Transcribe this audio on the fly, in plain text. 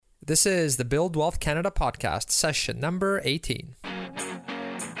This is the Build Wealth Canada podcast, session number 18.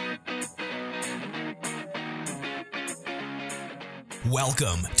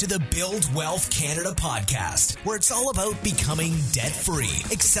 Welcome to the Build Wealth Canada podcast, where it's all about becoming debt-free,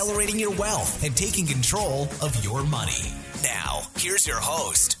 accelerating your wealth, and taking control of your money. Now, here's your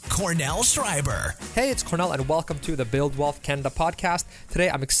host, Cornell Schreiber. Hey, it's Cornell, and welcome to the Build Wealth Canada podcast. Today,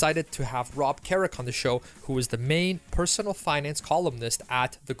 I'm excited to have Rob Carrick on the show, who is the main personal finance columnist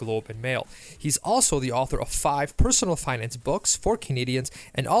at the Globe and Mail. He's also the author of 5 personal finance books for Canadians,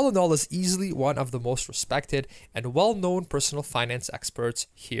 and all in all is easily one of the most respected and well-known personal finance experts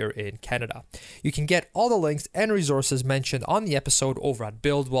here in Canada. You can get all the links and resources mentioned on the episode over at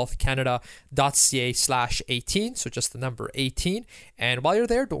buildwealthcanada.ca/18, so just the number 18. And while you're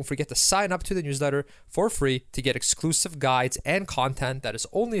there, don't forget to sign up to the newsletter for free to get exclusive guides and content that is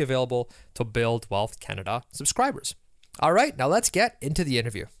only available to Build Wealth Canada subscribers. All right, now let's get into the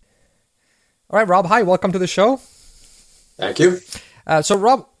interview. All right, Rob, hi, welcome to the show. Thank you. So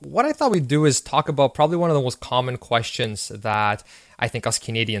Rob, what I thought we'd do is talk about probably one of the most common questions that I think us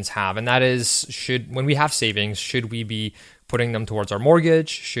Canadians have, and that is, when we have savings, should we be putting them towards our mortgage?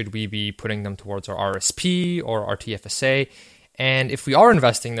 Should we be putting them towards our RSP or our TFSA? And if we are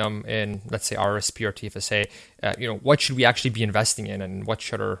investing them in, let's say, RSP or TFSA, what should we actually be investing in, and what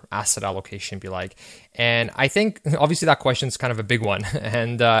should our asset allocation be like? And I think, obviously, that question is kind of a big one,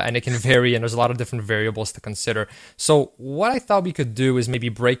 and it can vary, and there's a lot of different variables to consider. So what I thought we could do is maybe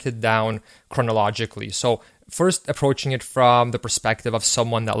break it down chronologically. So first, approaching it from the perspective of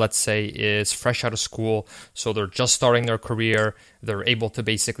someone that, let's say, is fresh out of school. So they're just starting their career. They're able to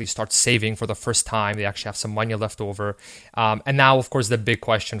basically start saving for the first time. They actually have some money left over. And now, of course, the big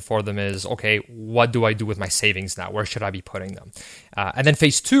question for them is, okay, what do I do with my savings now? Where should I be putting them? And then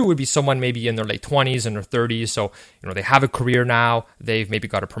phase 2 would be someone maybe in their late 20s and their 30s. So, they have a career now. They've maybe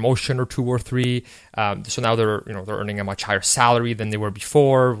got a promotion or 2 or 3. So now they're earning a much higher salary than they were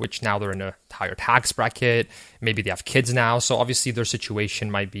before, which now they're in a higher tax bracket. Maybe they have kids now. So obviously their situation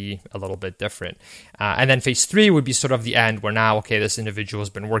might be a little bit different. And then phase 3 would be sort of the end, where now, okay, this individual has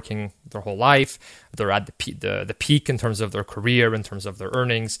been working their whole life. They're at the peak in terms of their career, in terms of their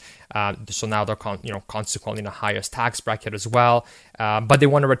earnings. So now they're consequently in the highest tax bracket as well. But they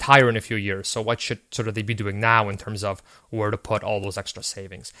want to retire in a few years. So what should sort of they be doing now in terms of where to put all those extra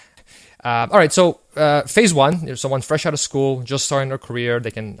savings? All right, so phase 1, someone fresh out of school, just starting their career,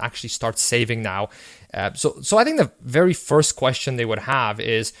 they can actually start saving now. So I think the very first question they would have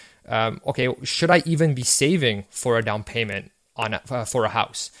is, okay, should I even be saving for a down payment for a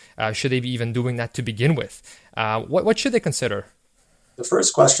house? Should they be even doing that to begin with? What should they consider? The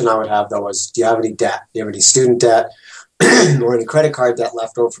first question I would have, though, is, do you have any debt? Do you have any student debt or any credit card debt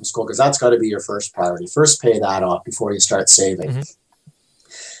left over from school? Because that's got to be your first priority. First, pay that off before you start saving. Mm-hmm.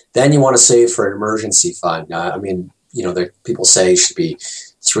 Then you want to save for an emergency fund. People say it should be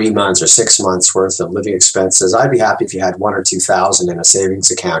 3 months or 6 months worth of living expenses. I'd be happy if you had 1,000 or 2,000 in a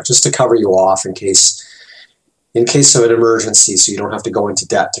savings account just to cover you off in case of an emergency, so you don't have to go into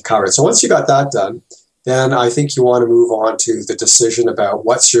debt to cover it. So once you got that done, then I think you want to move on to the decision about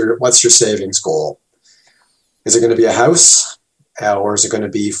what's your savings goal. Is it going to be a house, or is it going to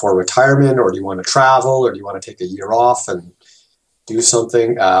be for retirement, or do you want to travel, or do you want to take a year off and do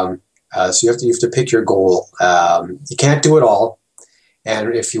something? So you have to pick your goal. You can't do it all.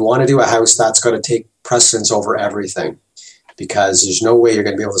 And if you want to do a house, that's got to take precedence over everything, because there's no way you're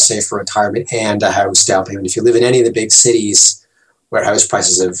going to be able to save for retirement and a house down payment if you live in any of the big cities where house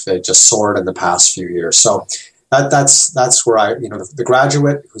prices have just soared in the past few years. So that's where the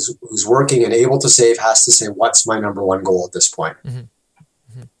graduate who's working and able to save has to say, what's my number one goal at this point? Mm-hmm.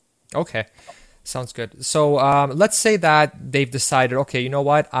 Mm-hmm. Okay. Sounds good. So let's say that they've decided, okay, you know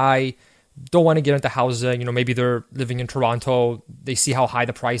what, I don't want to get into housing. Maybe they're living in Toronto. They see how high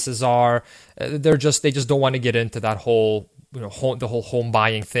the prices are. They just don't want to get into that whole the whole home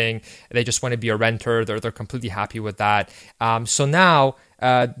buying thing. They just want to be a renter. They're completely happy with that. So now,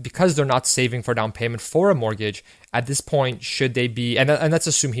 because they're not saving for down payment for a mortgage, at this point, should they be, and let's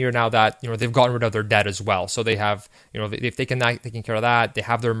assume here now that, they've gotten rid of their debt as well. So they have, they've taken care of that. They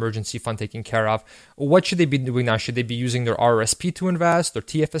have their emergency fund taken care of. What should they be doing now? Should they be using their RSP to invest, their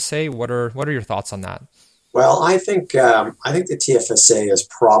TFSA? What are your thoughts on that? Well, I think the TFSA is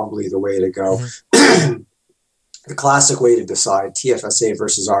probably the way to go. Mm-hmm. The classic way to decide TFSA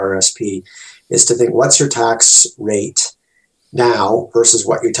versus RSP is to think, what's your tax rate now versus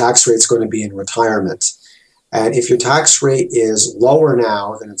what your tax rate is going to be in retirement. And if your tax rate is lower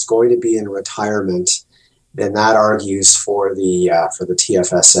now than it's going to be in retirement, then that argues for the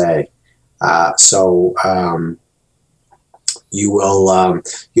TFSA. you will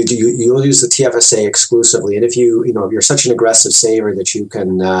you'll use the TFSA exclusively. And if if you're such an aggressive saver that you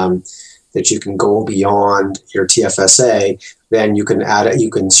can go beyond your TFSA, then you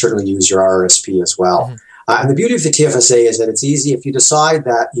can certainly use your RRSP as well. Mm-hmm. And the beauty of the TFSA is that it's easy if you decide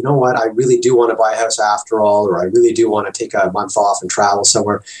that, you know what, I really do want to buy a house after all, or I really do want to take a month off and travel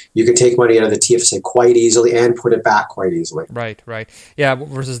somewhere. You can take money out of the TFSA quite easily and put it back quite easily. Right. Yeah,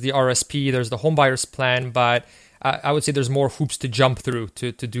 versus the RSP, there's the home buyer's plan, but I would say there's more hoops to jump through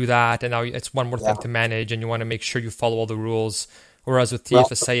to do that. And now it's one more thing to manage, and you want to make sure you follow all the rules. Whereas with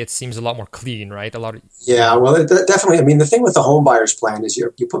TFSA, it seems a lot more clean, right? Definitely. I mean, the thing with the home buyer's plan is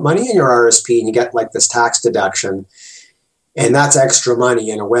you put money in your RSP and you get like this tax deduction, and that's extra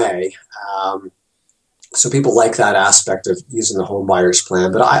money in a way. So people like that aspect of using the home buyer's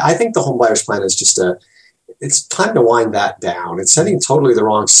plan. But I think the home buyer's plan is it's time to wind that down. It's sending totally the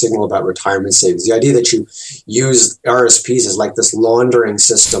wrong signal about retirement savings. The idea that you use RSPs as like this laundering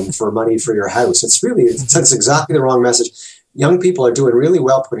system for money for your house, it sends exactly the wrong message. Young people are doing really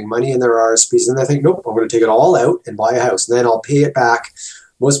well putting money in their RSPs, and they think, nope, I'm going to take it all out and buy a house, and then I'll pay it back.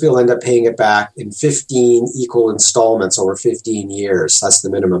 Most people end up paying it back in 15 equal installments over 15 years. That's the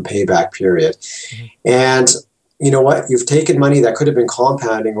minimum payback period. Mm-hmm. And you know what? You've taken money that could have been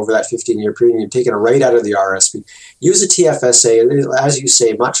compounding over that 15-year period, and you've taken it right out of the RSP. Use a TFSA, as you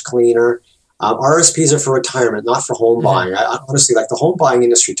say, much cleaner. RSPs are for retirement, not for home buying. I honestly, like the home buying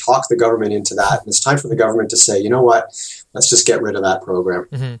industry, talk the government into that. And it's time for the government to say, you know what, let's just get rid of that program.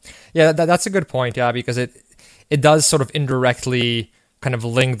 Mm-hmm. Yeah, that's a good point. Yeah, because it does sort of indirectly kind of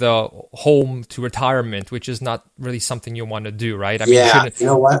link the home to retirement, which is not really something you want to do, right? You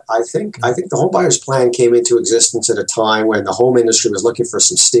know what? I think the home buyer's plan came into existence at a time when the home industry was looking for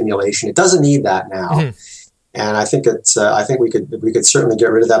some stimulation. It doesn't need that now. Mm-hmm. And I think I think we could certainly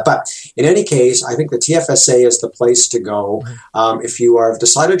get rid of that. But in any case, I think the TFSA is the place to go. If you have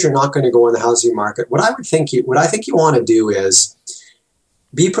decided you're not going to go in the housing market, what I think you want to do is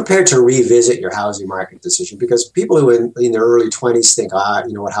be prepared to revisit your housing market decision, because people who in their early 20s think,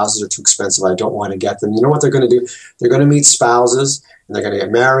 houses are too expensive, I don't want to get them. You know what they're going to do? They're going to meet spouses, and they're going to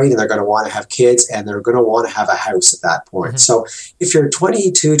get married, and they're going to want to have kids, and they're going to want to have a house at that point. Mm-hmm. So if you're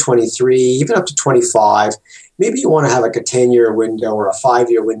 22, 23, even up to 25, maybe you want to have like a 10-year window or a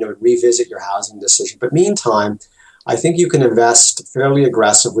 5-year window and revisit your housing decision. But meantime, I think you can invest fairly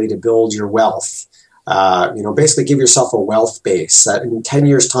aggressively to build your wealth. Basically give yourself a wealth base that in 10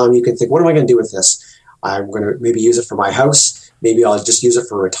 years' time you can think, what am I going to do with this? I'm going to maybe use it for my house. Maybe I'll just use it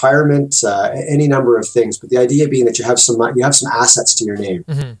for retirement, any number of things. But the idea being that you have some assets to your name.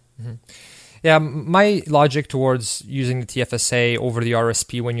 Mm-hmm. Mm-hmm. Yeah, my logic towards using the TFSA over the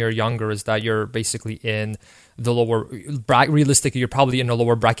RSP when you're younger is that you're basically in the lower realistically, you're probably in a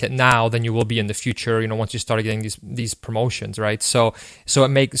lower bracket now than you will be in the future, once you start getting these promotions, right? So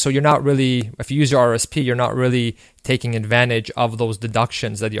you're not really, if you use your RSP, you're not really taking advantage of those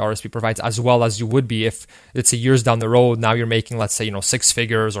deductions that the RSP provides as well as you would be if, let's say, years down the road, now you're making, let's say, 6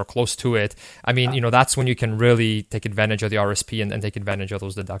 figures or close to it. I mean, that's when you can really take advantage of the RSP and take advantage of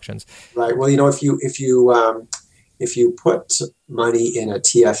those deductions. Right. Well, if you put money in a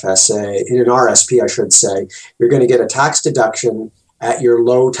TFSA, in an RSP, I should say, you're going to get a tax deduction at your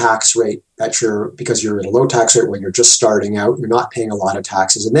low tax rate because you're at a low tax rate when you're just starting out. You're not paying a lot of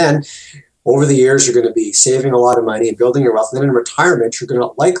taxes. And then over the years, you're going to be saving a lot of money and building your wealth. And then in retirement, you're going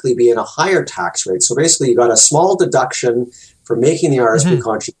to likely be in a higher tax rate. So basically, you got a small deduction for making the RSP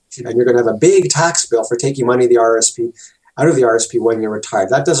contribution, and you're going to have a big tax bill for taking money out of the RSP when you're retired.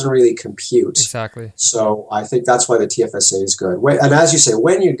 That doesn't really compute. Exactly. So I think that's why the TFSA is good. And as you say,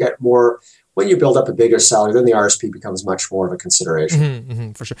 when you build up a bigger salary, then the RSP becomes much more of a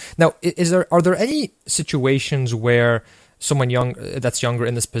consideration. For sure. Now, are there any situations where someone that's younger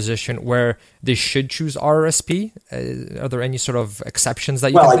in this position where they should choose RSP? Are there any sort of exceptions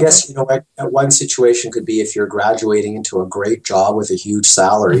that you can think I guess, one situation could be if you're graduating into a great job with a huge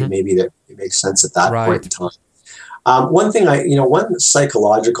salary, maybe that it makes sense at that point in time. One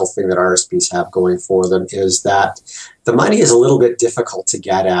psychological thing that RSPs have going for them is that the money is a little bit difficult to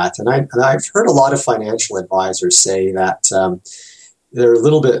get at. And I've heard a lot of financial advisors say that they're a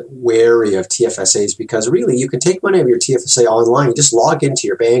little bit wary of TFSAs because really you can take money out of your TFSA online. You just log into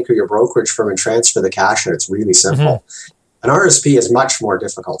your bank or your brokerage firm and transfer the cash, and it's really simple. An RSP is much more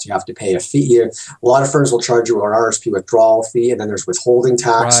difficult. You have to pay a fee. A lot of firms will charge you an RSP withdrawal fee, and then there's withholding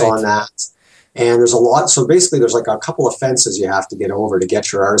tax on that. And there's a lot. So basically, there's like a couple of fences you have to get over to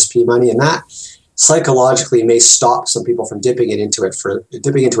get your RSP money, and that psychologically may stop some people from dipping into it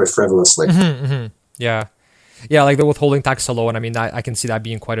frivolously. Yeah. Yeah, like the withholding tax alone. I mean, I can see that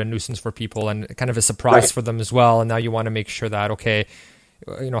being quite a nuisance for people and kind of a surprise for them as well. And now you want to make sure that, okay,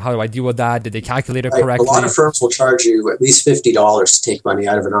 how do I deal with that? Did they calculate it correctly? A lot of firms will charge you at least $50 to take money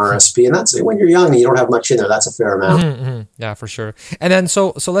out of an RSP. And that's when you're young and you don't have much in there. That's a fair amount. Yeah, for sure. And then,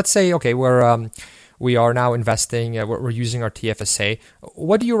 so let's say, okay, we are now investing, we're using our TFSA.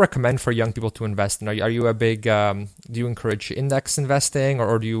 What do you recommend for young people to invest in? Are you a big, do you encourage index investing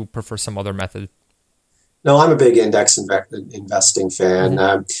or do you prefer some other method? No, I'm a big index investing fan.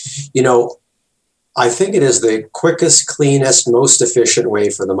 I think it is the quickest, cleanest, most efficient way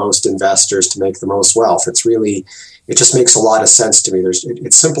for the most investors to make the most wealth. It just makes a lot of sense to me.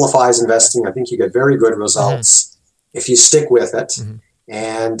 It simplifies investing. I think you get very good results if you stick with it.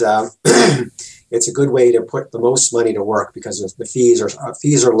 And it's a good way to put the most money to work because the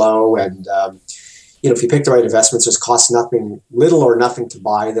fees are low. And, if you pick the right investments, it costs little or nothing to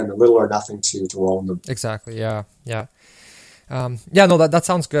buy them and little or nothing to own them. Exactly. Yeah. Yeah. That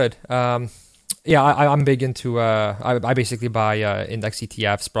sounds good. I'm big into, I basically buy index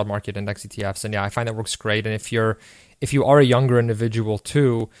ETFs, broad market index ETFs. And I find that works great. And if you are a younger individual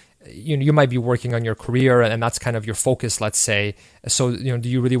too, you might be working on your career and that's kind of your focus, let's say. So, do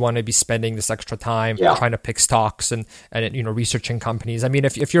you really want to be spending this extra time trying to pick stocks and researching companies? I mean,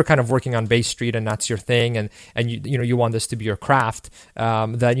 if you're kind of working on Bay Street and that's your thing and you want this to be your craft,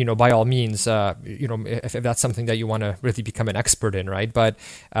 then, by all means, if that's something that you want to really become an expert in, right? But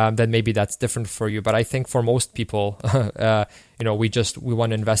then maybe that's different for you. But I think for most people, we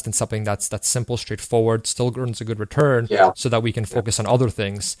want to invest in something that's simple, straightforward, still earns a good return so that we can focus on other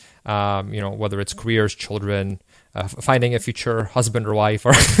things, whether it's careers, children, finding a future husband or wife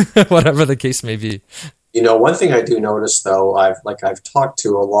or whatever the case may be. One thing I do notice though, I've talked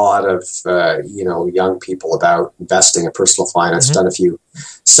to a lot of, young people about investing in personal finance, done a few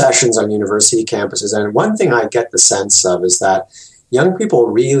sessions on university campuses. And one thing I get the sense of is that young people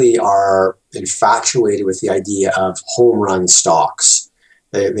really are infatuated with the idea of home run stocks.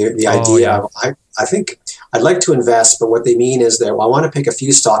 The idea of, I think I'd like to invest, but what they mean is that I want to pick a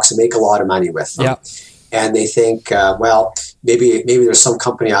few stocks and make a lot of money with them. And they think, maybe there's some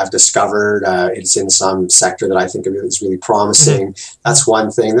company I've discovered. It's in some sector that I think is really promising. That's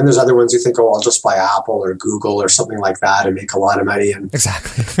one thing. Then there's other ones you think, I'll just buy Apple or Google or something like that and make a lot of money. And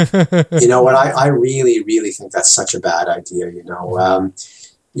exactly. I really, really think that's such a bad idea.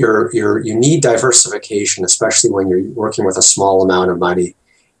 You need diversification, especially when you're working with a small amount of money.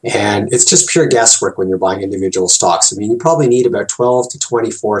 And it's just pure guesswork when you're buying individual stocks. I mean, you probably need about 12 to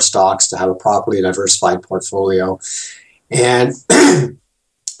 24 stocks to have a properly diversified portfolio. And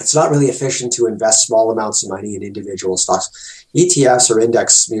it's not really efficient to invest small amounts of money in individual stocks. ETFs or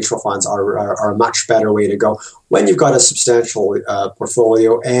index mutual funds are a much better way to go when you've got a substantial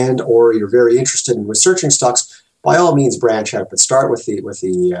portfolio and or you're very interested in researching stocks. By all means, branch out, but start with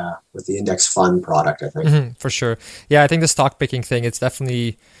the index fund product, I think. For sure. Yeah, I think the stock picking thing, it's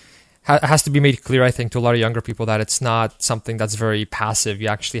definitely has to be made clear, I think, to a lot of younger people that it's not something that's very passive. You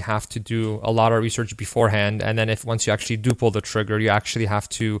actually have to do a lot of research beforehand. And then once you actually do pull the trigger, you actually have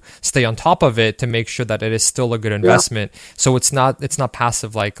to stay on top of it to make sure that it is still a good investment. So it's not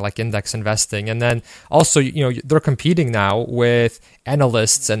passive like index investing. And then also, they're competing now with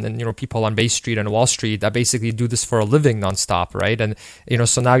analysts and people on Bay Street and Wall Street that basically do this for a living nonstop, right? And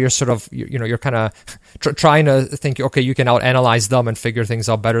so now you're sort of you're kind of trying to think, okay, you can out analyze them and figure things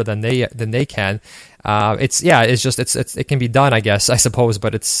out better than they can. It can be done, I guess, I suppose,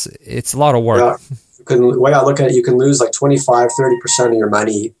 but it's a lot of work. The way I look at it, you can lose like 25-30% of your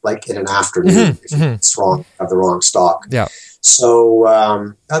money like in an afternoon if you have the wrong stock. Yeah.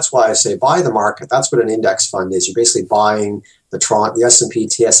 So that's why I say buy the market. That's what an index fund is. You're basically buying the S&P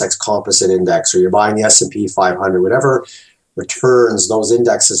TSX Composite Index, or you're buying the S&P 500, whatever returns those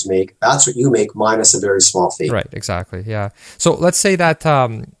indexes make. That's what you make minus a very small fee. Right. Exactly. Yeah. So let's say that.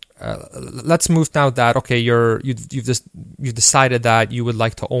 Let's move now that you've decided that you would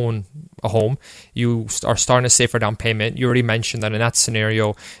like to own a home. You are starting to save for down payment. You already mentioned that in that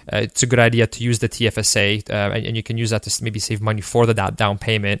scenario, it's a good idea to use the TFSA, and you can use that to maybe save money for the down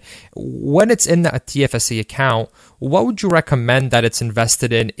payment. When it's in a TFSA account, what would you recommend that it's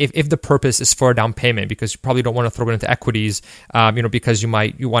invested in if the purpose is for a down payment? Because you probably don't want to throw it into equities, because you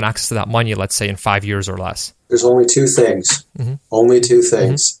want access to that money, let's say in 5 years or less. There's only two things. Only two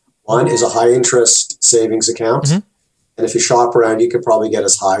things. One is a high interest savings account. And if you shop around, you could probably get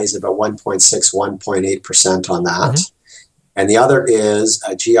as high as about 1.6, 1.8% on that. And the other is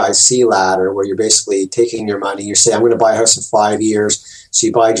a GIC ladder, where you're basically taking your money. You say, I'm going to buy a house in 5 years. So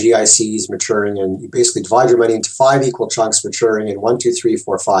you buy GICs maturing, and you basically divide your money into 5 equal chunks maturing in 1, 2, 3,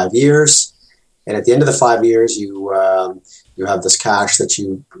 4, 5 years. And at the end of the 5 years, you have this cash that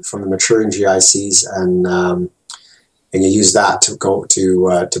you from the maturing GICs, and you use that to go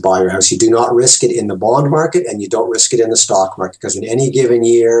to buy your house. You do not risk it in the bond market, and you don't risk it in the stock market, because in any given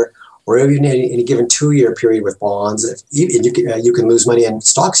year, or even in any given 2-year period with bonds, you can lose money. And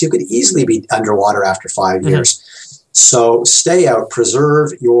stocks, you could easily be underwater after 5 years. So stay out,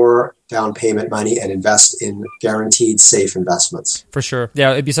 preserve your down payment money, and invest in guaranteed safe investments. For sure.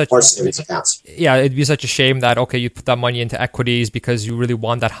 Yeah, it'd be such or savings accounts. Yeah, it'd be such a shame that, okay, you put that money into equities because you really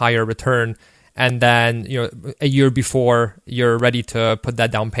want that higher return, and then, you know, a year before you're ready to put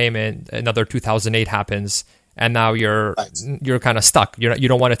that down payment, another 2008 happens, and now you're kind of stuck. You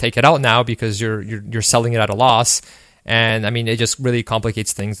don't want to take it out now because you're selling it at a loss, and I mean, it just really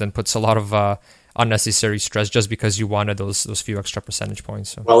complicates things and puts a lot of unnecessary stress just because you wanted those few extra percentage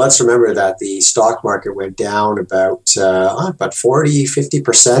points. So. Well, let's remember that the stock market went down about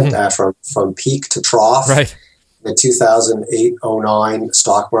 40-50% from peak to trough. Right. The 2008-09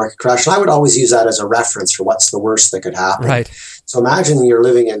 stock market crash. And I would always use that as a reference for what's the worst that could happen. Right. So imagine you're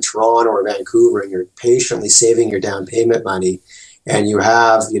living in Toronto or Vancouver and you're patiently saving your down payment money, and you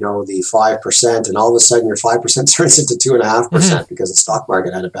have, the 5%, and all of a sudden your 5% turns into 2.5% because the stock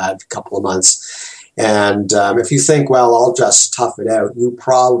market had a bad couple of months. And if you think, well, I'll just tough it out, you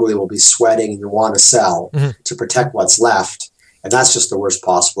probably will be sweating and you want to sell to protect what's left. And that's just the worst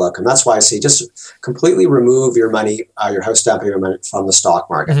possible outcome. That's why I say just completely remove your money, your house down payment money from the stock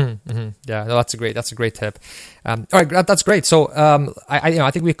market. Yeah, no, that's a great tip. All right, that's great. So I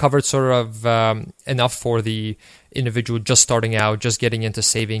think we covered sort of enough for the individual just starting out, just getting into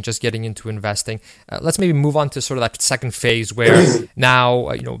saving, just getting into investing. Let's maybe move on to sort of that second phase where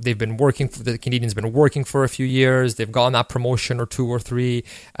now, they've been working, the Canadians been working for a few years, they've gotten that promotion or 2 or 3,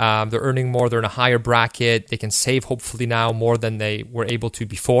 they're earning more, they're in a higher bracket, they can save hopefully now more than they were able to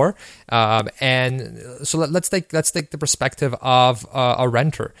before. And so let's take the perspective of a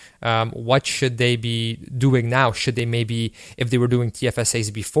renter. What should they be doing now? Should they maybe, if they were doing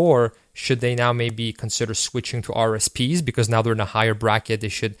TFSAs before, should they now maybe consider switching to RSPs because now they're in a higher bracket? They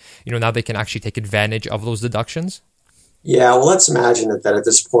should, now they can actually take advantage of those deductions? Yeah, well, let's imagine that at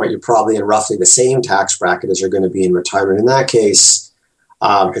this point, you're probably in roughly the same tax bracket as you're going to be in retirement. In that case,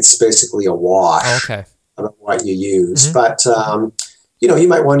 it's basically a wash about what you use. But, you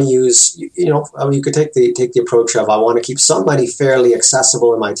might want to use, you could take the approach of, I want to keep some money fairly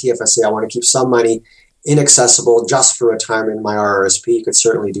accessible in my TFSA. I want to keep some money inaccessible just for retirement in my RRSP. You could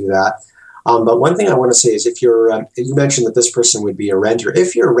certainly do that. But one thing I want to say is if you're, you mentioned that this person would be a renter.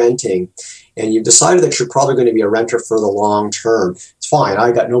 If you're renting and you've decided that you're probably going to be a renter for the long term, it's fine.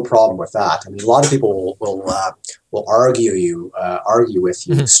 I got no problem with that. I mean, a lot of people will argue with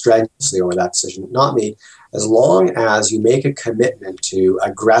you strenuously over that decision. Not me. As long as you make a commitment to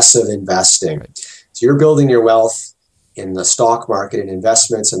aggressive investing. So you're building your wealth in the stock market and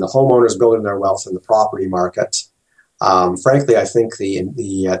investments, and the homeowners building their wealth in the property market. Frankly, I think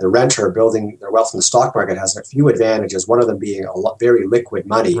the renter building their wealth in the stock market has a few advantages. One of them being very liquid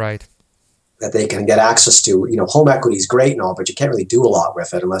money that they can get access to. Home equity is great and all, but you can't really do a lot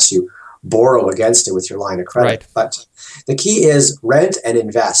with it unless you borrow against it with your line of credit. But the key is rent and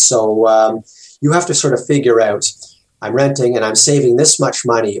invest. So you have to sort of figure out, I'm renting and I'm saving this much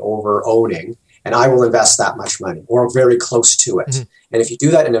money over owning, and I will invest that much money or very close to it. And if you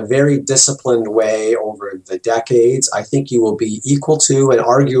do that in a very disciplined way over the decades, I think you will be equal to and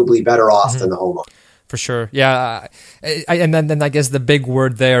arguably better off than the homeowner. For sure. Yeah. And then I guess the big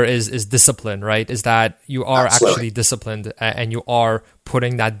word there is discipline, right? Is that you are actually disciplined and you are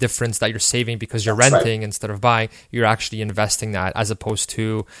putting that difference that you're saving because you're renting instead of buying, you're actually investing that as opposed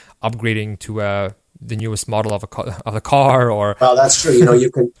to upgrading to the newest model of a car or. Well, that's true.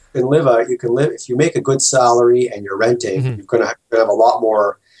 You can live if you make a good salary and you're renting, you're going to have a lot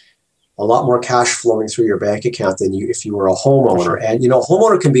more cash flowing through your bank account than if you were a homeowner. Sure. And, a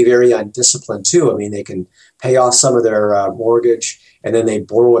homeowner can be very undisciplined too. I mean, they can pay off some of their mortgage and then they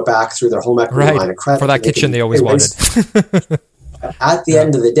borrow it back through their home equity line of credit. For that kitchen they always wanted. At the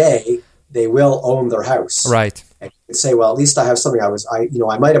end of the day, they will own their house. Right. And you can say, well, at least I have something.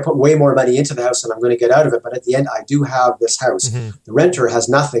 I might have put way more money into the house than I'm going to get out of it, but at the end, I do have this house. The renter has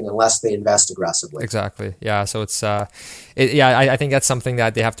nothing unless they invest aggressively. Exactly. Yeah. So it's, I think that's something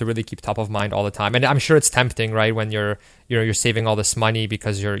that they have to really keep top of mind all the time. And I'm sure it's tempting, right? When you're saving all this money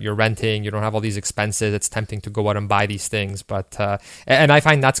because you're renting, you don't have all these expenses. It's tempting to go out and buy these things. But, and I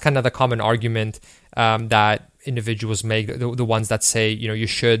find that's kind of the common argument that individuals make, the ones that say, you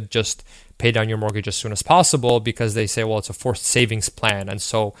should just pay down your mortgage as soon as possible because they say, well, it's a forced savings plan, and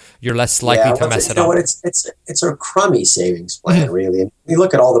so you're less likely to mess it up. It's a crummy savings plan, really. And you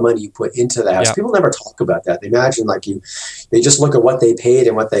look at all the money you put into the house. People never talk about that. They imagine they just look at what they paid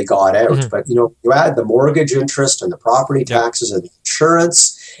and what they got out. But you add the mortgage interest and the property taxes and the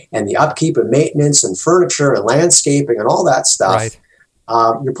insurance and the upkeep and maintenance and furniture and landscaping and all that stuff. Right.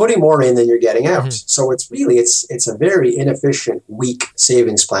 You're putting more in than you're getting out. So it's a very inefficient, weak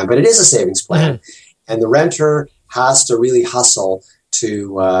savings plan, but it is a savings plan. And the renter has to really hustle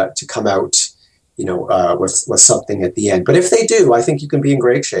to come out, with something at the end. But if they do, I think you can be in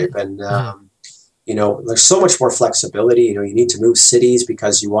great shape. And, there's so much more flexibility. You need to move cities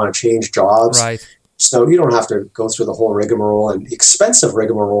because you want to change jobs. Right. So you don't have to go through the whole rigmarole and expensive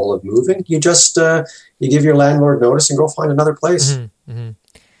rigmarole of moving. You just you give your landlord notice and go find another place. And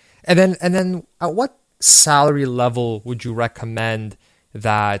then at what salary level would you recommend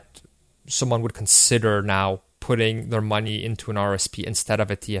that someone would consider now putting their money into an RSP instead of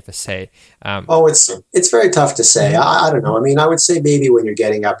a TFSA? It's very tough to say. I don't know. I mean, I would say maybe when you're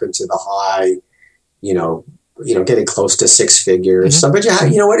getting up into the high, getting close to six figures. So, but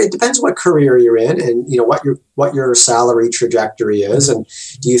it depends what career you're in and, what your salary trajectory is. And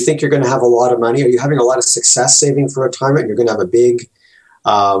do you think you're going to have a lot of money? Are you having a lot of success saving for retirement? You're going to have a big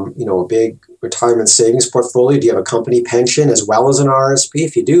retirement savings portfolio. Do you have a company pension as well as an RSP?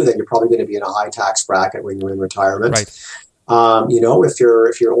 If you do, then you're probably going to be in a high tax bracket when you're in retirement. Right.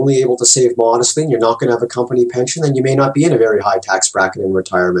 If you're only able to save modestly and you're not going to have a company pension, then you may not be in a very high tax bracket in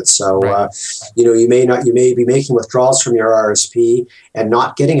retirement. So, you may be making withdrawals from your RSP and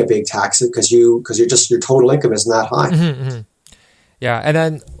not getting a big tax because your total income isn't that high. Yeah. And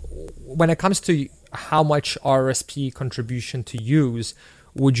then when it comes to how much RSP contribution to use,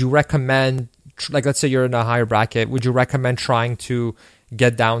 would you recommend, let's say you're in a higher bracket, would you recommend trying to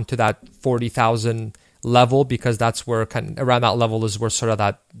get down to that 40,000 level, because that's where around that level is where sort of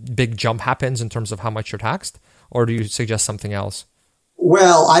that big jump happens in terms of how much you're taxed? Or do you suggest something else?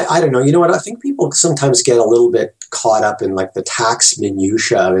 Well, I don't know. You know what? I think people sometimes get a little bit caught up in the tax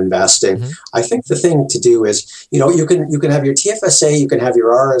minutia of investing. I think the thing to do is, you can have your TFSA, you can have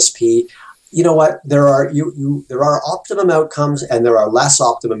your RSP. You know what? There are optimum outcomes and there are less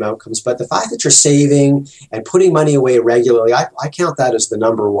optimum outcomes. But the fact that you're saving and putting money away regularly, I count that as the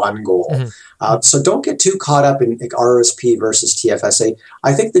number one goal. So don't get too caught up in RSP versus TFSA.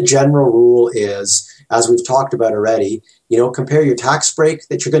 I think the general rule is, as we've talked about already, compare your tax break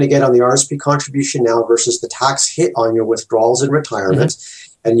that you're going to get on the RSP contribution now versus the tax hit on your withdrawals in retirement.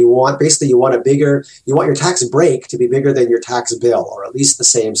 And you want your tax break to be bigger than your tax bill, or at least the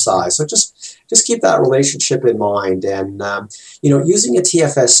same size. So just keep that relationship in mind. And, using a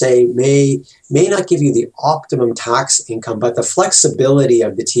TFSA may not give you the optimum tax income, but the flexibility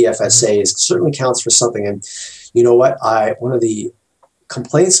of the TFSA certainly counts for something. And you know what? One of the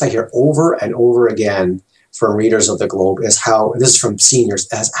complaints I hear over and over again from readers of the Globe is this is from seniors,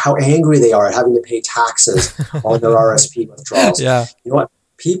 as how angry they are at having to pay taxes on their RSP withdrawals. Yeah. You know what?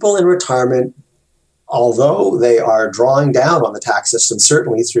 People in retirement, although they are drawing down on the tax system,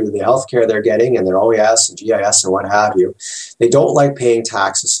 certainly through the healthcare they're getting and their OAS and GIS and what have you, they don't like paying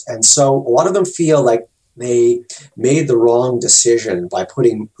taxes. And so a lot of them feel like they made the wrong decision by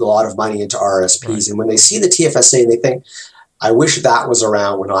putting a lot of money into RSPs. Right. And when they see the TFSA, they think, I wish that was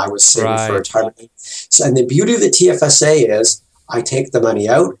around when I was saving for retirement. So, and the beauty of the TFSA is, I take the money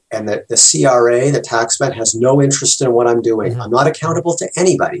out and the CRA, the taxman, has no interest in what I'm doing. I'm not accountable to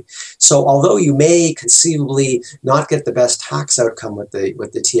anybody. So although you may conceivably not get the best tax outcome with the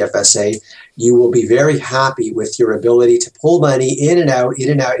TFSA, you will be very happy with your ability to pull money in and out,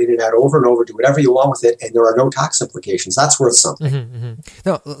 over and over, do whatever you want with it, and there are no tax implications. That's worth something.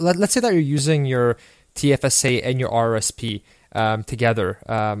 Now, let's say that you're using your TFSA and your RSP together,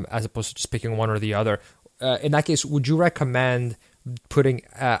 as opposed to just picking one or the other. In that case, would you recommend putting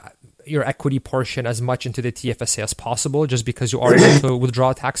your equity portion as much into the TFSA as possible, just because you are able to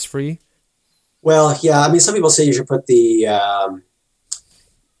withdraw tax-free? Well, yeah. I mean, some people say you should put the.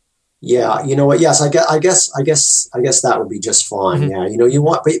 Yeah, you know what? Yes, I guess that would be just fine. Yeah, you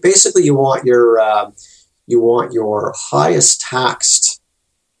want your highest taxed,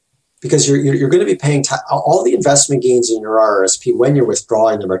 because you're going to be paying all the investment gains in your RSP when you're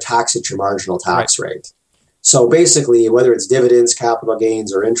withdrawing them are taxed at your marginal tax rate. So basically, whether it's dividends, capital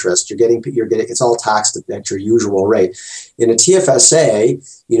gains, or interest, you're getting it's all taxed at your usual rate. In a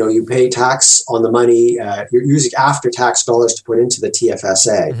TFSA, you pay tax on the money you're using after-tax dollars to put into the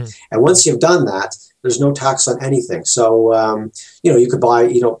TFSA, and once you've done that, there's no tax on anything. So you could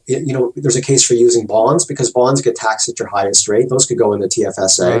buy there's a case for using bonds, because bonds get taxed at your highest rate. Those could go in the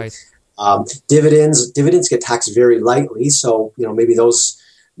TFSA. Right. Dividends get taxed very lightly, so maybe those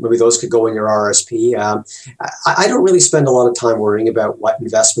could go in your RSP. I don't really spend a lot of time worrying about what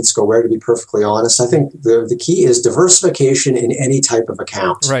investments go where, to be perfectly honest. I think the key is diversification in any type of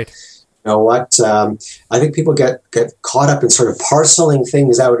account. Right. You know what? I think people get caught up in sort of parceling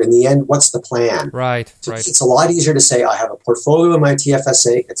things out. In the end, what's the plan? Right. It's a lot easier to say, I have a portfolio in my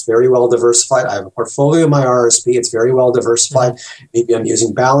TFSA, it's very well diversified. I have a portfolio in my RSP, it's very well diversified. Mm-hmm. Maybe I'm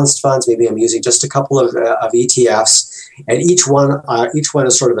using balanced funds. Maybe I'm using just a couple of ETFs. And each one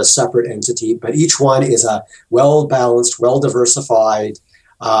is sort of a separate entity, but each one is a well-balanced, well-diversified,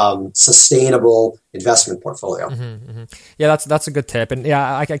 sustainable investment portfolio. Mm-hmm, mm-hmm. Yeah, that's a good tip. And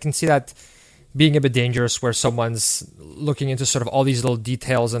yeah, I can see that being a bit dangerous where someone's looking into sort of all these little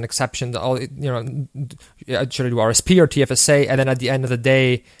details and exceptions, should I do RSP or TFSA? And then at the end of the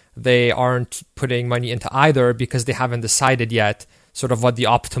day, they aren't putting money into either because they haven't decided yet sort of what the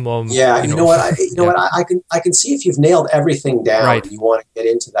optimum. Yeah, what I can see if you've nailed everything down, right, and you want to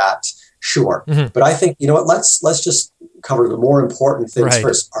get into that, sure. Mm-hmm. But I think, let's just cover the more important things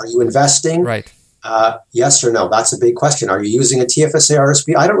first. Are you investing? Right. Yes or no? That's a big question. Are you using a TFSA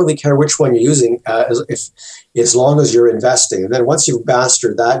RSP? I don't really care which one you're using, as long as you're investing. And then once you've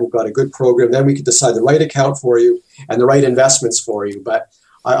mastered that, and you've got a good program, then we can decide the right account for you and the right investments for you. But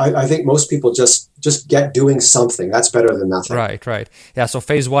I think most people just get doing something. That's better than nothing. Right. Yeah. So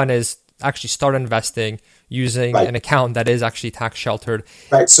phase one is actually start investing using an account that is actually tax sheltered.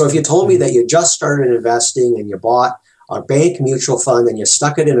 Right. So if you told me that you just started investing and you bought a bank mutual fund and you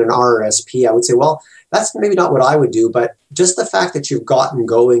stuck it in an RRSP, I would say, well, that's maybe not what I would do, but just the fact that you've gotten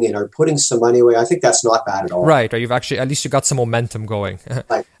going and are putting some money away, I think that's not bad at all. Right. Or you've actually, at least you got some momentum going,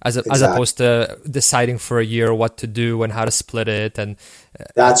 right. as opposed to deciding for a year what to do and how to split it. And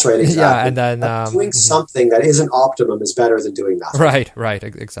that's right. Exactly. Yeah. And then doing something that isn't optimum is better than doing nothing. Right.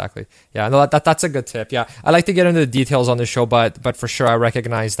 Exactly. Yeah. No, that's a good tip. Yeah. I like to get into the details on the show, but for sure I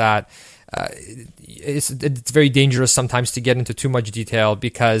recognize that it's very dangerous sometimes to get into too much detail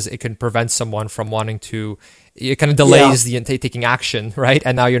because it can prevent someone from wanting to. It kind of delays the taking action, right?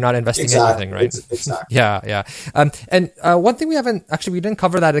 And now you're not investing anything, right? Exactly. Yeah. And one thing we didn't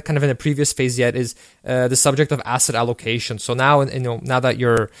cover that kind of in a previous phase yet is the subject of asset allocation. So now, now that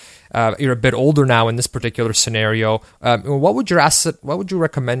you're a bit older now in this particular scenario, what would you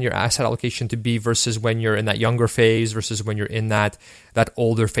recommend your asset allocation to be versus when you're in that younger phase versus when you're in that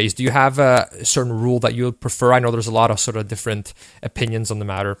older phase? Do you have a certain rule that you would prefer? I know there's a lot of sort of different opinions on the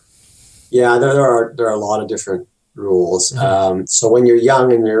matter. Yeah, there are a lot of different rules. Mm-hmm. So when you're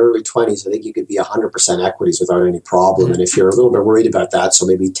young in your early 20s, I think you could be 100% equities without any problem. Mm-hmm. And if you're a little bit worried about that, so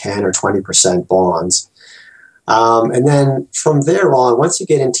maybe 10 or 20% bonds. And then from there on, once you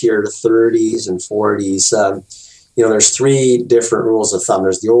get into your 30s and 40s, there's three different rules of thumb.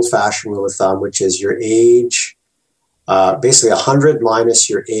 There's the old-fashioned rule of thumb, which is your age, basically 100 minus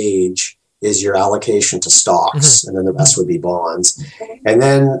your age is your allocation to stocks, mm-hmm. and then the rest would be bonds. And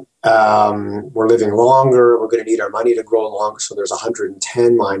then we're living longer. We're going to need our money to grow longer. So there's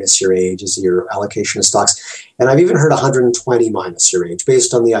 110 minus your age is your allocation to stocks. And I've even heard 120 minus your age,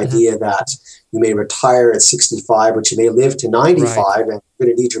 based on the idea mm-hmm. that you may retire at 65, but you may live to 95, right. and you're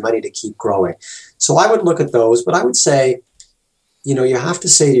going to need your money to keep growing. So I would look at those, but I would say, you have to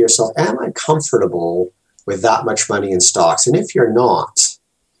say to yourself, am I comfortable with that much money in stocks? And if you're not,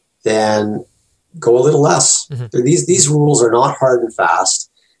 then go a little less. Mm-hmm. These rules are not hard and fast.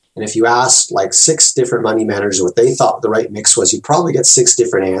 And if you asked like 6 different money managers what they thought the right mix was, you'd probably get 6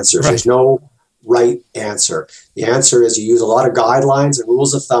 different answers. Right. There's no right answer. The answer is you use a lot of guidelines and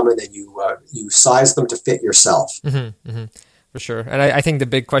rules of thumb, and then you size them to fit yourself. Mm-hmm. Mm-hmm. For sure. And I think the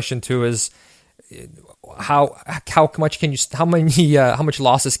big question too is how much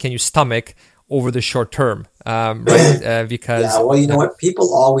losses can you stomach over the short term, right? Because what?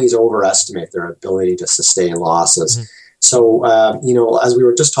 People always overestimate their ability to sustain losses. Mm-hmm. So, as we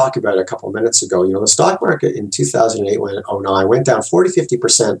were just talking about a couple of minutes ago, the stock market in 2008 and 09 went down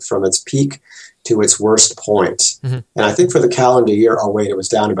 40-50% from its peak to its worst point. Mm-hmm. And I think for the calendar year 08, it was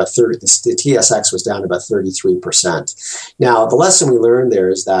down about 30%. The TSX was down about 33%. Now, the lesson we learned there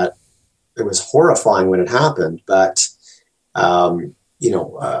is that it was horrifying when it happened, but,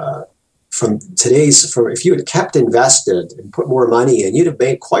 if you had kept invested and put more money in, you'd have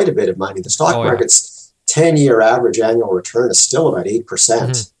made quite a bit of money. The stock market's 10-year average annual return is still about 8%.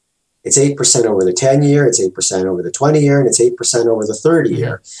 Mm-hmm. It's 8% over the 10-year, it's 8% over the 20-year, and it's 8% over the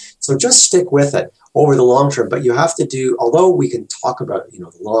 30-year. Mm-hmm. So just stick with it over the long term. But you have to although we can talk about,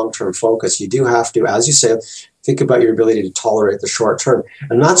 the long-term focus, you do have to, as you said, Think about your ability to tolerate the short term.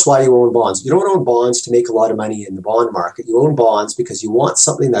 And that's why you own bonds. You don't own bonds to make a lot of money in the bond market. You own bonds because you want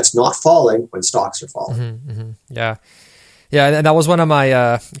something that's not falling when stocks are falling. Yeah. Yeah, and that was one of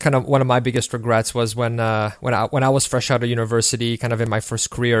my one of my biggest regrets was when I was fresh out of university, kind of in my first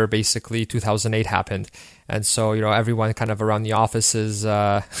career, basically 2008 happened, and so everyone kind of around the office is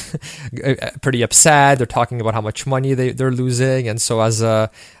pretty upset. They're talking about how much money they're losing, and so as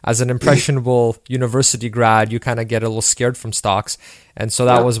an impressionable university grad, you kind of get a little scared from stocks, and so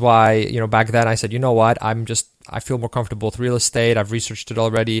that was why back then I said, you know what, I feel more comfortable with real estate. I've researched it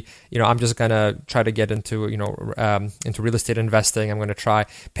already. I'm just gonna try to get into into real estate investing. I'm gonna try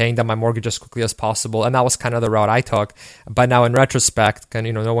paying down my mortgage as quickly as possible, and that was kind of the route I took. But now, in retrospect,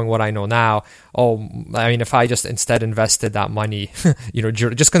 and knowing what I know now, if I just instead invested that money,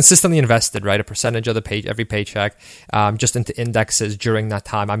 just consistently invested, right, a percentage of every paycheck, just into indexes during that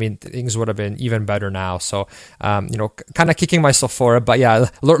time, things would have been even better now. So, kind of kicking myself for it. But yeah,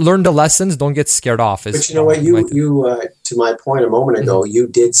 learn the lessons. Don't get scared off. But you know what? You to my point a moment ago, you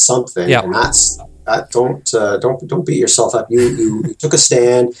did something, and don't beat yourself up. You took a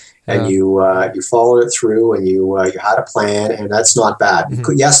stand, and you followed it through, and you had a plan, and that's not bad.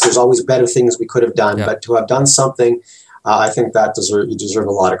 Yes, there's always better things we could have done, but to have done something, I think that you deserve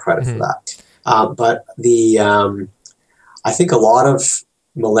a lot of credit for that. But I think a lot of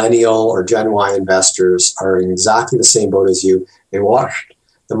millennial or Gen Y investors are in exactly the same boat as you. They watched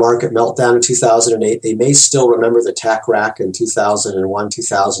the market meltdown in 2008. They may still remember the tech wreck in 2001,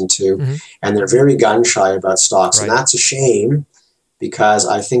 2002, and they're very gun shy about stocks. Right. And that's a shame, because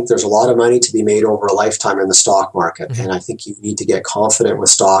I think there's a lot of money to be made over a lifetime in the stock market. And I think you need to get confident with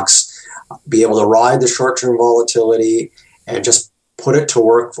stocks, be able to ride the short-term volatility, and just put it to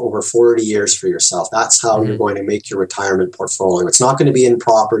work for over 40 years for yourself. That's how you're going to make your retirement portfolio. It's not going to be in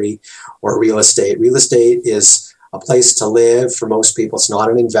property or real estate. Real estate is a place to live for most people. It's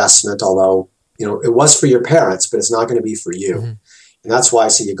not an investment, although it was for your parents, but it's not going to be for you. And that's why I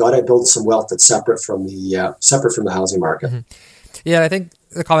say you got to build some wealth that's separate from the housing market. Yeah, I think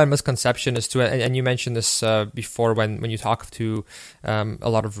the common misconception is and you mentioned this before when you talk to a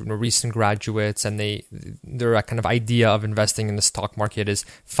lot of recent graduates, and their kind of idea of investing in the stock market is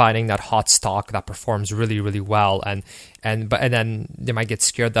finding that hot stock that performs really, really well, and then they might get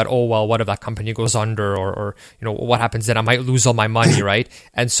scared that, oh well, what if that company goes under, or what happens then? I might lose all my money, right?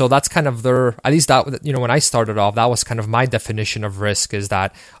 And so that's kind of at least that when I started off, that was kind of my definition of risk, is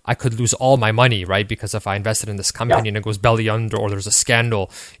that I could lose all my money, right? Because if I invested in this company and it goes belly under, or there's a scandal,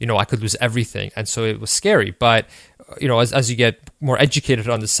 I could lose everything. And so it was scary. But, as you get more educated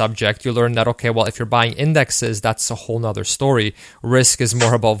on the subject, you learn that, okay, well, if you're buying indexes, that's a whole nother story. Risk is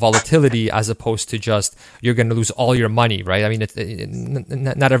more about volatility as opposed to just you're going to lose all your money, right?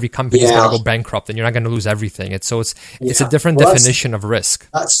 Not every company is going to go bankrupt, and you're not going to lose everything. It's a different definition of risk.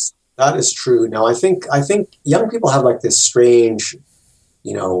 That is true. Now, I think young people have like this strange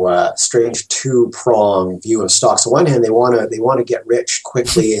two-prong view of stocks. On one hand, they want to get rich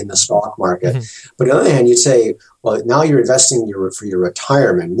quickly in the stock market, but on the other hand, you'd say, well, now you're investing for your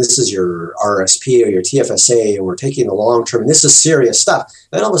retirement. This is your RSP or your TFSA, and we're taking the long term. And this is serious stuff.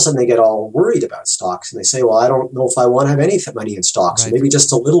 Then all of a sudden, they get all worried about stocks, and they say, well, I don't know if I want to have any money in stocks, or maybe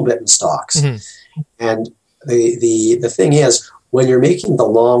just a little bit in stocks. And the thing is, when you're making the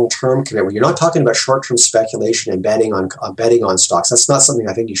long-term commitment, you're not talking about short-term speculation and betting on stocks. That's not something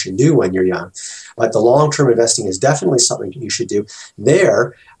I think you should do when you're young. But the long-term investing is definitely something you should do.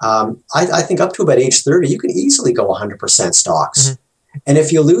 There, I think up to about age 30, you can easily go 100% stocks. And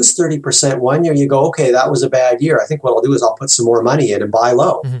if you lose 30% one year, you go, okay, that was a bad year. I think what I'll do is I'll put some more money in and buy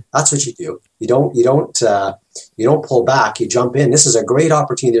low. That's what you do. You don't pull back. You jump in. This is a great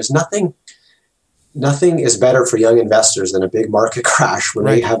opportunity. There's nothing is better for young investors than a big market crash when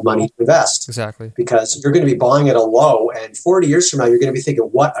they have money to invest. Exactly. Because you're going to be buying at a low, and 40 years from now, you're going to be thinking,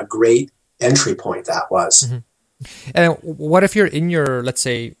 what a great entry point that was. And what if you're in your, let's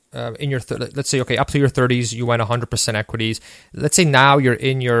say, okay, up to your 30s, you went 100% equities. Let's say now you're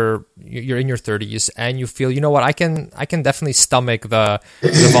in your 30s, and you feel, you know what, I can definitely stomach the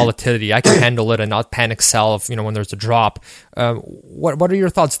volatility. I can handle it and not panic sell when there's a drop. What are your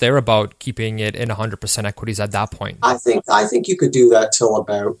thoughts there about keeping it in 100% equities at that point? I think you could do that till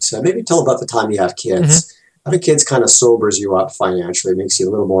about the time you have kids. Having kids kind of sobers you up financially, makes you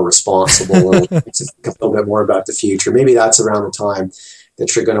a little more responsible, makes you think a little bit more about the future. Maybe that's around the time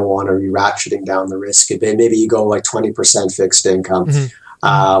that you're going to want to be ratcheting down the risk a bit. Maybe you go like 20% fixed income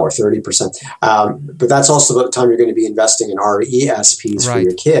or 30%. But that's also the time you're going to be investing in RESPs for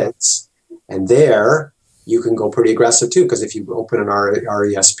your kids. And there, you can go pretty aggressive too. Because if you open an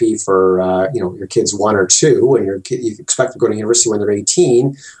RESP for your kids 1 or 2, and you expect to go to university when they're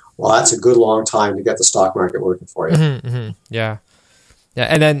 18, well, that's a good long time to get the stock market working for you. Yeah. Yeah,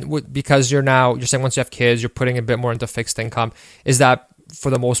 and then because you're saying once you have kids, you're putting a bit more into fixed income. Is that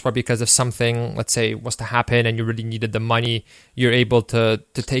for the most part because if something, let's say, was to happen and you really needed the money, you're able to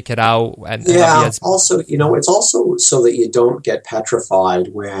take it out? And also, it's also so that you don't get petrified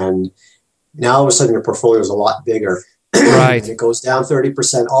when now all of a sudden your portfolio is a lot bigger. Right. And it goes down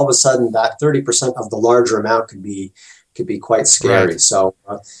 30%. All of a sudden, that 30% of the larger amount could be quite scary. Right. So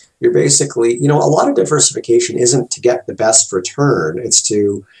you're basically, a lot of diversification isn't to get the best return. It's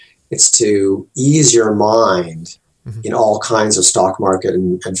to ease your mind in all kinds of stock market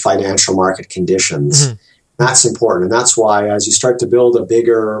and financial market conditions. That's important. And that's why as you start to build a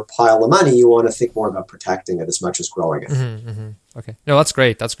bigger pile of money, you want to think more about protecting it as much as growing it. Okay. No, that's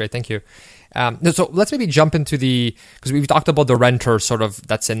great. Thank you. So let's maybe jump into because we've talked about the renter sort of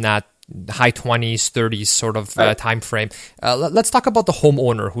that's in that high 20s, 30s sort of time frame. Let's talk about the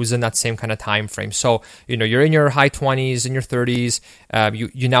homeowner who's in that same kind of time frame. So, you're in your high 20s, in your 30s.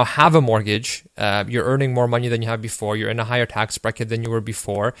 You now have a mortgage. You're earning more money than you have before. You're in a higher tax bracket than you were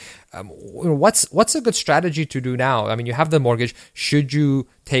before. What's a good strategy to do now? I mean, you have the mortgage. Should you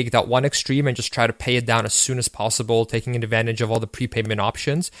take that one extreme and just try to pay it down as soon as possible, taking advantage of all the prepayment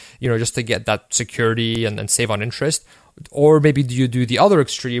options, just to get that security and save on interest? Or maybe do you do the other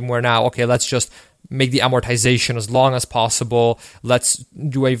extreme where now, okay, let's just make the amortization as long as possible. Let's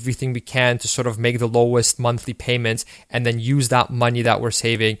do everything we can to sort of make the lowest monthly payments and then use that money that we're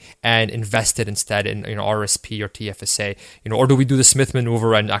saving and invest it instead in RSP or TFSA. Or do we do the Smith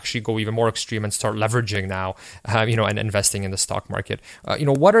maneuver and actually go even more extreme and start leveraging now, and investing in the stock market?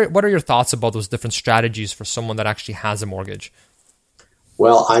 What are your thoughts about those different strategies for someone that actually has a mortgage?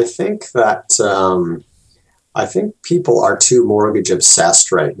 Well, I think that people are too mortgage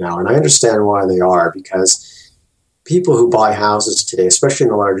obsessed right now, and I understand why they are, because people who buy houses today, especially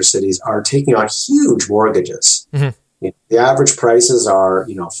in the larger cities, are taking on huge mortgages. The average prices are,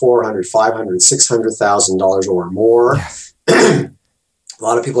 $400,000, $500,000, $600,000 or more. Yeah. A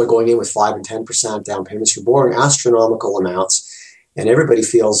lot of people are going in with 5 and 10% down payments. You're borrowing astronomical amounts, and everybody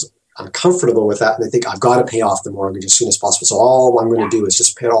feels uncomfortable with that, and they think, I've got to pay off the mortgage as soon as possible. So all I'm going to do is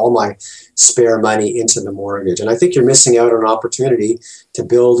just put all my spare money into the mortgage. And I think you're missing out on an opportunity to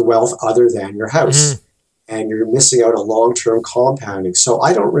build wealth other than your house. And you're missing out on long-term compounding. So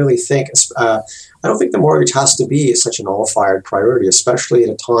I don't really think, I don't think the mortgage has to be such an all-fired priority, especially at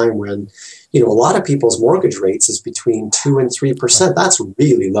a time when, a lot of people's mortgage rates is between 2 and 3%. Right. That's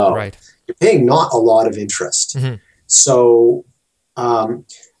really low. Right. You're paying not a lot of interest. So,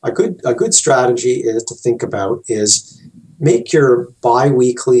 a good strategy to think about is make your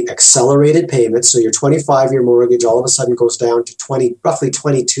biweekly accelerated payments. So your 25-year mortgage all of a sudden goes down to roughly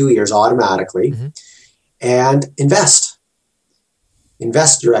 22 years automatically, and invest.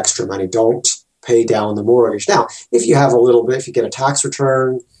 Invest your extra money. Don't pay down the mortgage. Now, if you have a little bit, if you get a tax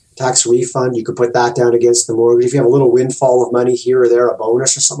return, tax refund, you could put that down against the mortgage. If you have a little windfall of money here or there, a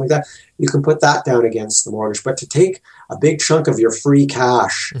bonus or something like that, you can put that down against the mortgage. But to take a big chunk of your free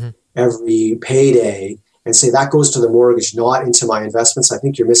cash every payday and say that goes to the mortgage, not into my investments, I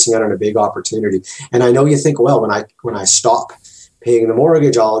think you're missing out on a big opportunity. And I know you think, well, when I stop paying the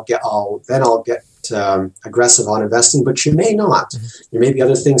mortgage, I'll get aggressive on investing, but you may not. There may be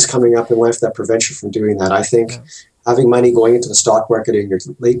other things coming up in life that prevent you from doing that. I think having money going into the stock market in your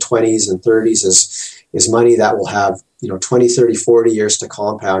late 20s and 30s is money that will have 20, 30, 40 years to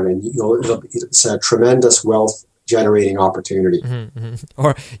compound, and it's a tremendous wealth generating opportunity.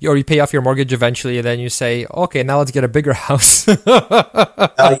 Or you pay off your mortgage eventually, and then you say, okay, now let's get a bigger house.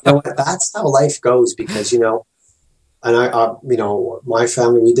 That's how life goes, because and my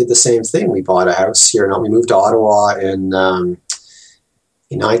family, we did the same thing. We bought a house here. We moved to Ottawa in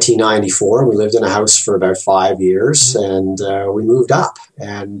 1994. We lived in a house for about 5 years, and we moved up.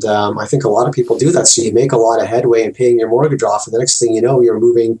 And I think a lot of people do that. So you make a lot of headway in paying your mortgage off, and the next thing you know, you're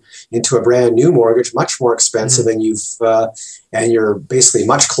moving into a brand new mortgage, much more expensive, and and you're basically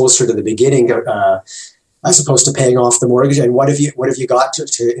much closer to the beginning as opposed to paying off the mortgage. And what have you got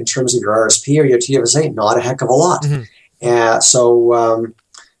to in terms of your RSP or your TFSA? Not a heck of a lot. So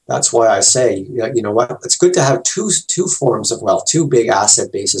that's why I say, it's good to have two forms of wealth, two big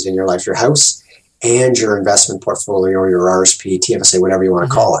asset bases in your life: your house and your investment portfolio, or your RSP, TFSA, whatever you want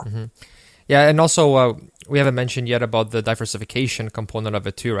to call it. Yeah, and also we haven't mentioned yet about the diversification component of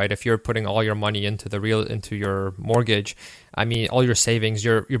it too, right? If you're putting all your money into your mortgage, I mean, all your savings,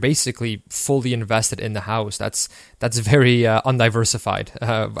 you're basically fully invested in the house. That's very undiversified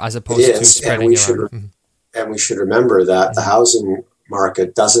as opposed to spreading around. And we should remember that the housing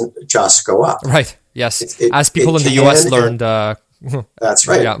market doesn't just go up. Right. Yes. As people in the US learned. That's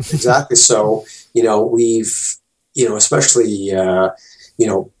right. Yeah. Exactly. So, we've, especially,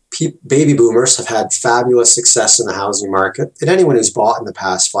 baby boomers have had fabulous success in the housing market. And anyone who's bought in the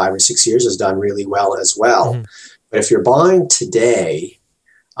past 5 or 6 years has done really well as well. Mm-hmm. But if you're buying today,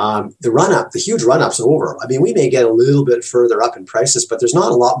 the huge run-up's over. I mean, we may get a little bit further up in prices, but there's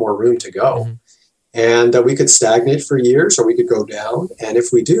not a lot more room to go. Mm-hmm. And we could stagnate for years, or we could go down. And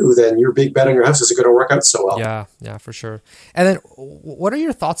if we do, then your big bet on your house isn't going to work out so well. Yeah, for sure. And then what are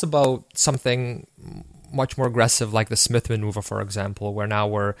your thoughts about something much more aggressive like the Smith maneuver, for example, where now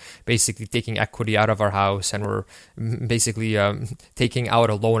we're basically taking equity out of our house and we're basically taking out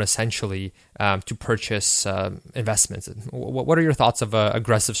a loan essentially to purchase investments? What are your thoughts of an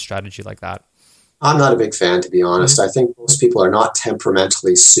aggressive strategy like that? I'm not a big fan, to be honest. Mm-hmm. I think most people are not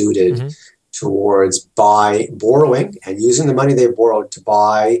temperamentally suited mm-hmm. towards borrowing and using the money they've borrowed to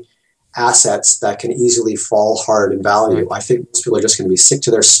buy assets that can easily fall hard in value. Right. I think most people are just going to be sick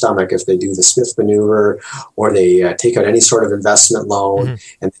to their stomach if they do the Smith maneuver or they take out any sort of investment loan mm-hmm.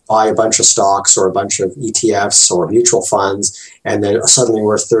 and buy a bunch of stocks or a bunch of ETFs or mutual funds, and then suddenly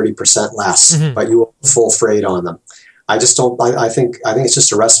worth 30% less, mm-hmm. but you own full freight on them. I just don't. I think it's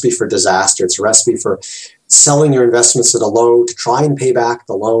just a recipe for disaster. It's a recipe for selling your investments at a low to try and pay back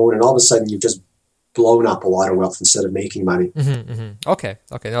the loan, and all of a sudden you've just blown up a lot of wealth instead of making money. Mm-hmm, mm-hmm. Okay.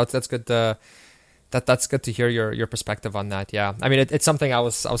 No, that's good. That's good to hear your perspective on that. Yeah, I mean it's something I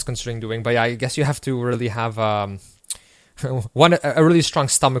was considering doing, but yeah, I guess you have to really have a really strong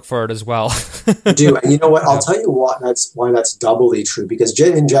stomach for it as well. You do, and you know what? I'll tell you why that's doubly true, because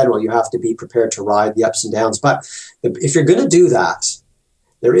in general you have to be prepared to ride the ups and downs. But if you're going to do that,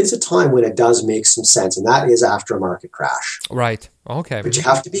 there is a time when it does make some sense, and that is after a market crash. Right. Okay. But you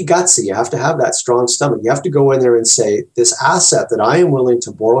have to be gutsy. You have to have that strong stomach. You have to go in there and say, this asset that I am willing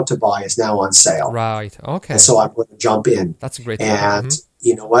to borrow to buy is now on sale. Right. Okay. And so I'm going to jump in. That's a great thing. And mm-hmm.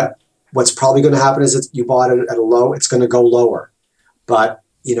 you know what? What's probably going to happen is you bought it at a low, it's going to go lower. But,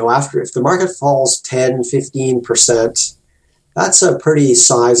 if the market falls 10, 15%, that's a pretty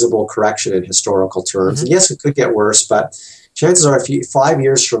sizable correction in historical terms. Mm-hmm. And yes, it could get worse, but chances are, 5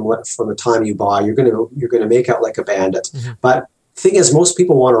 years from the time you buy, you're going to make out like a bandit. Mm-hmm. But the thing is, most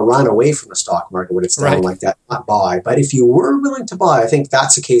people want to run away from the stock market when it's down right. like that, not buy. But if you were willing to buy, I think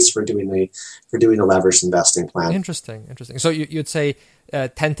that's a case for doing the leveraged investing plan. Interesting. So you'd say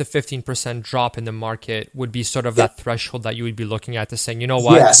 10 to 15% drop in the market would be sort of that threshold that you would be looking at to saying, you know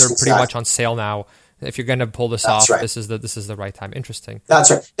what, yes, they're pretty much on sale now. If you're going to pull this off, right. this is the right time. Interesting.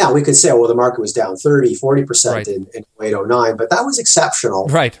 That's right. Now, we could say, well, the market was down 30, 40% right. in 0809, but that was exceptional.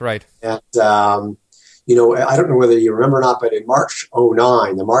 Right. And, I don't know whether you remember or not, but in March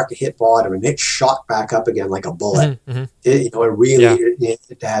 09, the market hit bottom and it shot back up again like a bullet. Mm-hmm.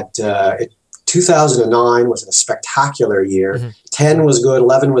 It had 2009 was a spectacular year. Mm-hmm. 10 was good,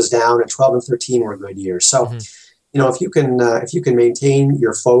 11 was down, and 12 and 13 were good years. So, mm-hmm. if you can maintain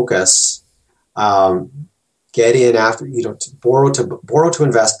your focus, get in after, to borrow to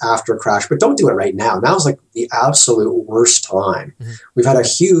invest after a crash, but don't do it right now. Now's like the absolute worst time. Mm-hmm. We've had a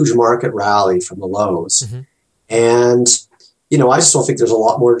huge market rally from the lows, mm-hmm. and I just don't think there's a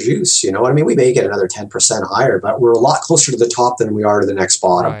lot more juice. We may get another 10% higher, but we're a lot closer to the top than we are to the next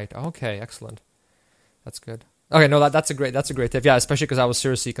bottom. Right. Okay. Excellent. That's good. Okay, no, that's a great tip. Yeah, especially because I was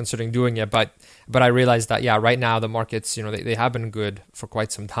seriously considering doing it, but I realized that right now the markets, they have been good for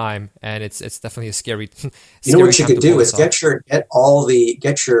quite some time, and it's definitely a scary. What you could do is get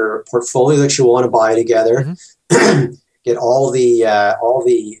your portfolio that you want to buy together, mm-hmm. get all the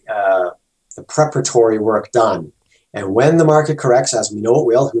preparatory work done, and when the market corrects, as we know it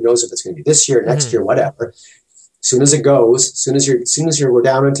will, who knows if it's going to be this year, next mm-hmm. year, whatever. As soon as it goes, as soon as we're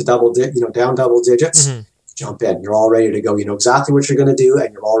down into double digits. Mm-hmm. Jump in. You're all ready to go. You know exactly what you're going to do,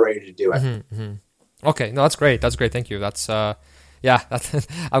 and you're all ready to do it. Mm-hmm, mm-hmm. Okay, no, that's great. Thank you. That's I'm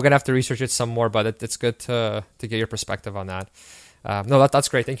gonna have to research it some more, but it's good to get your perspective on that. That's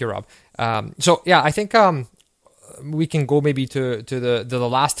great. Thank you, Rob. I think we can go maybe to the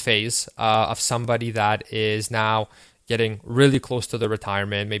last phase of somebody that is now getting really close to the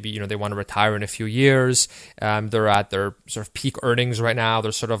retirement. Maybe, they want to retire in a few years. They're at their sort of peak earnings right now.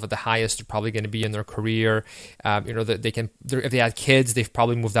 They're sort of at the highest they're probably going to be in their career. If they had kids, they've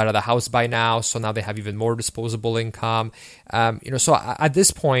probably moved out of the house by now. So now they have even more disposable income. So at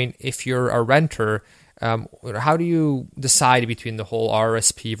this point, if you're a renter, How do you decide between the whole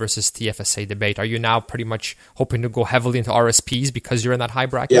RRSP versus TFSA debate? Are you now pretty much hoping to go heavily into RSPs because you're in that high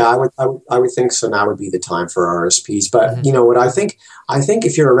bracket? Yeah, I would think so. Now would be the time for RSPs. But you know what I think? I think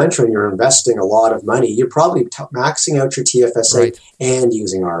if you're a renter and you're investing a lot of money, you're probably maxing out your TFSA and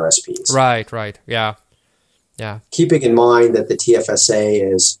using RSPs. Right. Yeah. Keeping in mind that the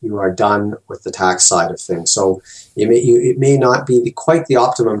TFSA is you are done with the tax side of things. So it may not be quite the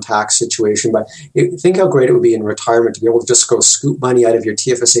optimum tax situation, but think how great it would be in retirement to be able to just go scoop money out of your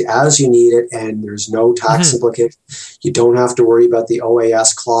TFSA as you need it, and there's no tax implication. You don't have to worry about the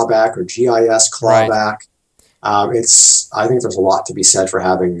OAS clawback or GIS clawback. I think there's a lot to be said for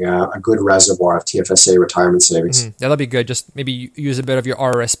having a good reservoir of TFSA retirement savings. Yeah, that'd be good. Just maybe use a bit of your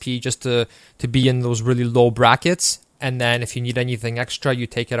RRSP just to be in those really low brackets. And then if you need anything extra, you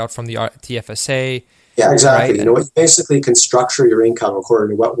take it out from the TFSA. Yeah, exactly. Right? You basically can structure your income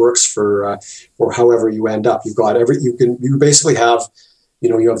according to what works for however you end up. You basically have,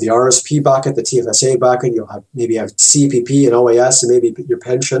 you have the RSP bucket, the TFSA bucket. You'll have CPP and OAS and maybe your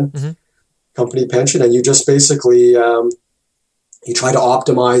pension. Company pension, and you just basically you try to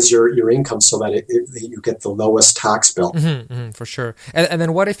optimize your income so that you get the lowest tax bill. For sure. And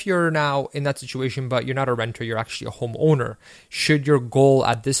then what if you're now in that situation, but you're not a renter, you're actually a homeowner? Should your goal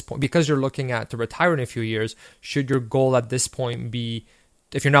at this point, because you're looking to retire in a few years, should your goal at this point be,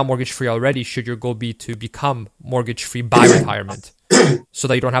 if you're not mortgage free already, should your goal be to become mortgage free by retirement so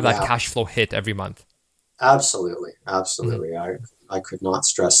that you don't have that cash flow hit every month? Absolutely. I could not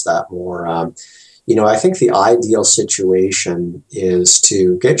stress that more. I think the ideal situation is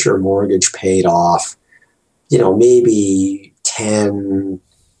to get your mortgage paid off, maybe 10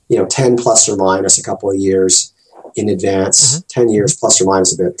 plus or minus a couple of years in advance, 10 years plus or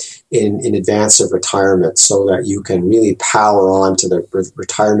minus a bit in advance of retirement, so that you can really power on to the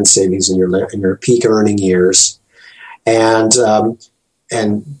retirement savings in your peak earning years. And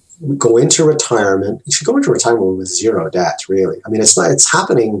go into retirement. You should go into retirement with zero debt, really. I mean, it's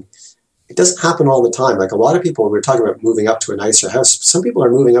happening. It doesn't happen all the time. Like a lot of people, we were talking about moving up to a nicer house. Some people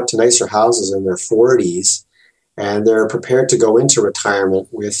are moving up to nicer houses in their 40s, and they're prepared to go into retirement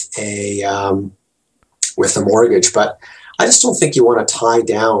with a mortgage. But I just don't think you want to tie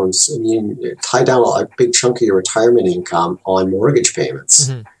down a big chunk of your retirement income on mortgage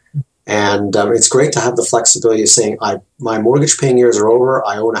payments. And it's great to have the flexibility of saying, my mortgage paying years are over.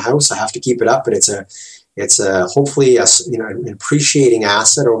 I own a house. I have to keep it up, but it's a hopefully an appreciating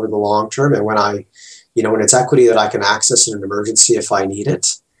asset over the long term. And when when it's equity that I can access in an emergency if I need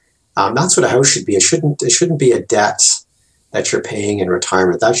it, that's what a house should be. It shouldn't be a debt that you're paying in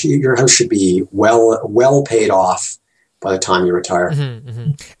retirement. Your house should be well paid off by the time you retire.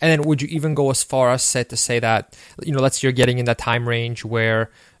 And then would you even go as far as to say that, let's say you're getting in that time range where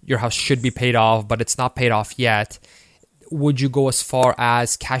your house should be paid off, but it's not paid off yet. Would you go as far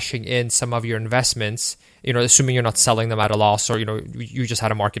as cashing in some of your investments, assuming you're not selling them at a loss, or, you just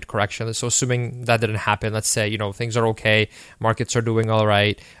had a market correction. So assuming that didn't happen, let's say, things are okay, markets are doing all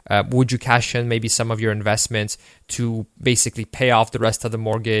right. Would you cash in maybe some of your investments to basically pay off the rest of the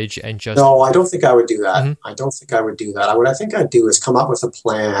mortgage and just... No, I don't think I would do that. I don't think I would do that. What I think I'd do is come up with a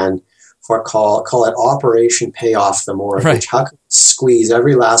plan for call it Operation Pay Off the Mortgage. Right. How can we squeeze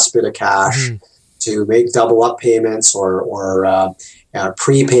every last bit of cash to make double up payments or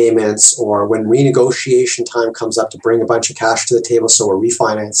prepayments, or when renegotiation time comes up, to bring a bunch of cash to the table so we're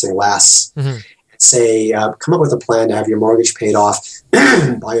refinancing less. Say, come up with a plan to have your mortgage paid off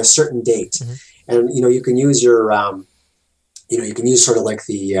by a certain date. And, you can use your, you can use sort of like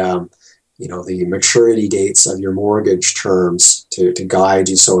the maturity dates of your mortgage terms to guide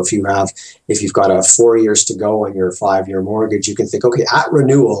you. So if you've got 4 years to go on your 5-year mortgage, you can think, okay, at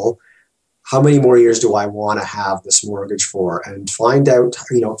renewal, how many more years do I want to have this mortgage for? And find out,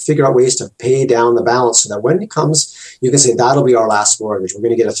 figure out ways to pay down the balance so that when it comes, you can say, that'll be our last mortgage. We're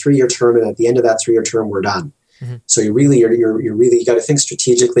going to get a 3-year term, and at the end of that 3-year term, we're done. So you got to think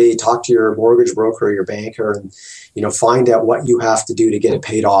strategically, talk to your mortgage broker or your banker, and, find out what you have to do to get it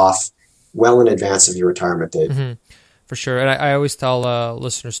paid off well in advance of your retirement date. For sure. And I always tell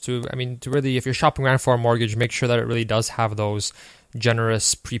listeners to really, if you're shopping around for a mortgage, make sure that it really does have those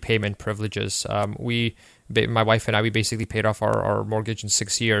generous prepayment privileges. My wife and I, we basically paid off our mortgage in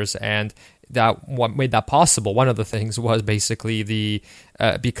 6 years, and what made that possible, one of the things was basically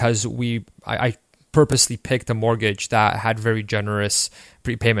because I purposely picked a mortgage that had very generous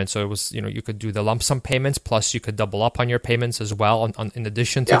prepayment. So it was, you could do the lump sum payments, plus you could double up on your payments as well in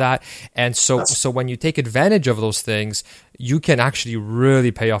addition to that. And so when you take advantage of those things, you can actually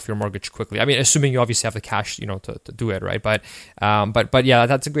really pay off your mortgage quickly. I mean, assuming you obviously have the cash, to do it, right? But yeah,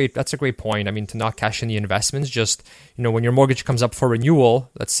 that's a great point. I mean, to not cash in the investments, just, when your mortgage comes up for renewal,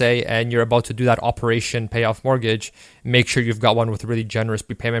 let's say, and you're about to do that operation pay off mortgage, make sure you've got one with really generous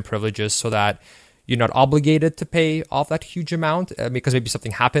prepayment privileges so that you're not obligated to pay off that huge amount because maybe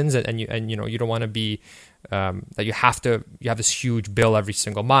something happens and you don't want to be that you have this huge bill every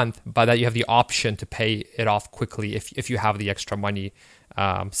single month, but that you have the option to pay it off quickly if you have the extra money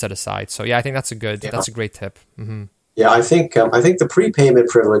set aside. So yeah, I think that's a great tip. Mm-hmm. Yeah, I think the prepayment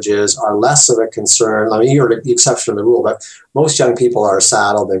privileges are less of a concern. I mean, you're the exception of the rule, but most young people are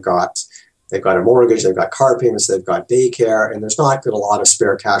saddled. They've got a mortgage, they've got car payments, they've got daycare, and there's not a lot of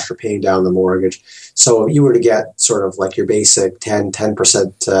spare cash for paying down the mortgage. So if you were to get sort of like your basic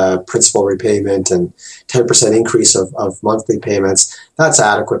 10% principal repayment and 10% increase of monthly payments, that's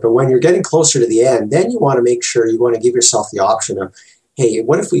adequate. But when you're getting closer to the end, then you want to make sure you want to give yourself the option of, hey,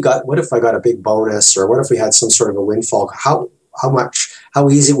 what if I got a big bonus, or what if we had some sort of a windfall? How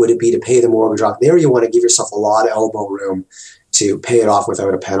easy would it be to pay the mortgage off? There you want to give yourself a lot of elbow room to pay it off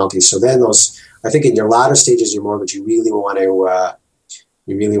without a penalty. So then I think in your latter stages of your mortgage, you really want to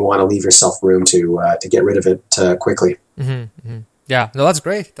leave yourself room to get rid of it quickly. Mm-hmm, mm-hmm. Yeah, no, that's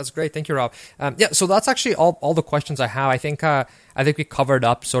great. That's great. Thank you, Rob. So that's actually all the questions I have. I think we covered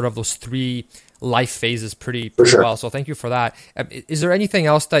up sort of those three life phases pretty well. So thank you for that. Is there anything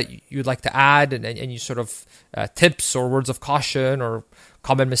else that you'd like to add, and any sort of tips or words of caution or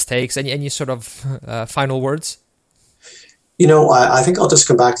common mistakes? Any sort of final words? I think I'll just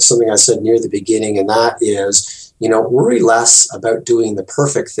come back to something I said near the beginning, and that is, worry less about doing the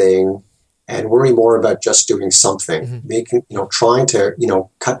perfect thing and worry more about just doing something, trying to,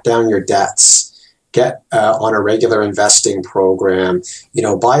 cut down your debts, get on a regular investing program,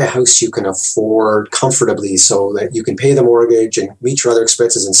 buy a house you can afford comfortably so that you can pay the mortgage and meet your other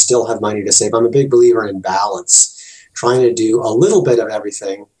expenses and still have money to save. I'm a big believer in balance, trying to do a little bit of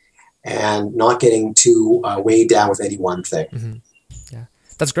everything and not getting too weighed down with any one thing. Mm-hmm. Yeah,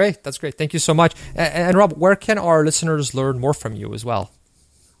 that's great. Thank you so much. And Rob, where can our listeners learn more from you as well?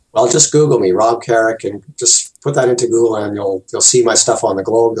 Well, just Google me, Rob Carrick, and just put that into Google, and you'll see my stuff on the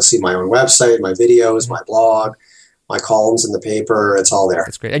Globe. You'll see my own website, my videos, my blog, my columns in the paper. It's all there.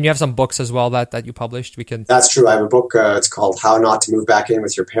 That's great. And you have some books as well that you published. That's true. I have a book. It's called How Not to Move Back In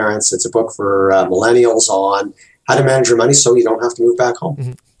with Your Parents. It's a book for millennials on how to manage your money so you don't have to move back home.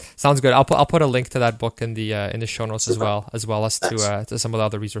 Mm-hmm. Sounds good. I'll put a link to that book in the show notes as well as to some of the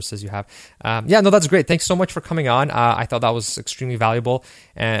other resources you have. That's great. Thanks so much for coming on. I thought that was extremely valuable,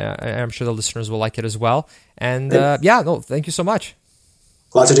 and I'm sure the listeners will like it as well. And thank you so much.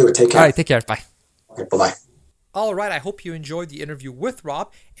 Glad to do it. Take care. All right, take care. Bye. Okay, bye-bye. All right, I hope you enjoyed the interview with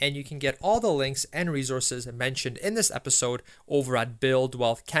Rob, and you can get all the links and resources mentioned in this episode over at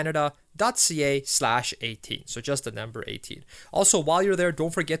buildwealthcanada.ca/18. So just the number 18. Also, while you're there,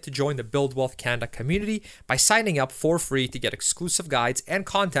 don't forget to join the Build Wealth Canada community by signing up for free to get exclusive guides and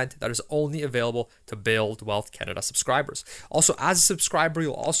content that is only available to Build Wealth Canada subscribers. Also, as a subscriber,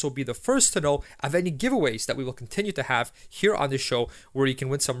 you'll also be the first to know of any giveaways that we will continue to have here on the show, where you can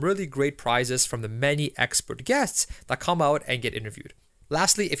win some really great prizes from the many expert guests that come out and get interviewed.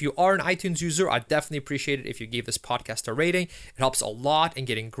 Lastly, if you are an iTunes user, I'd definitely appreciate it if you gave this podcast a rating. It helps a lot in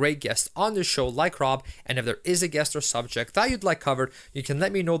getting great guests on the show like Rob. And if there is a guest or subject that you'd like covered, you can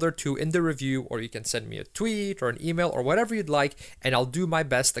let me know there too in the review, or you can send me a tweet or an email or whatever you'd like, and I'll do my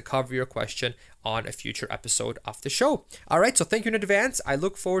best to cover your question on a future episode of the show. All right, so thank you in advance. I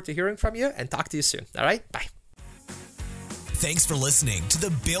look forward to hearing from you, and talk to you soon. All right, bye. Thanks for listening to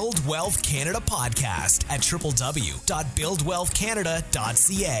the Build Wealth Canada podcast at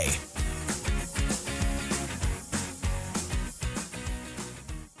www.buildwealthcanada.ca.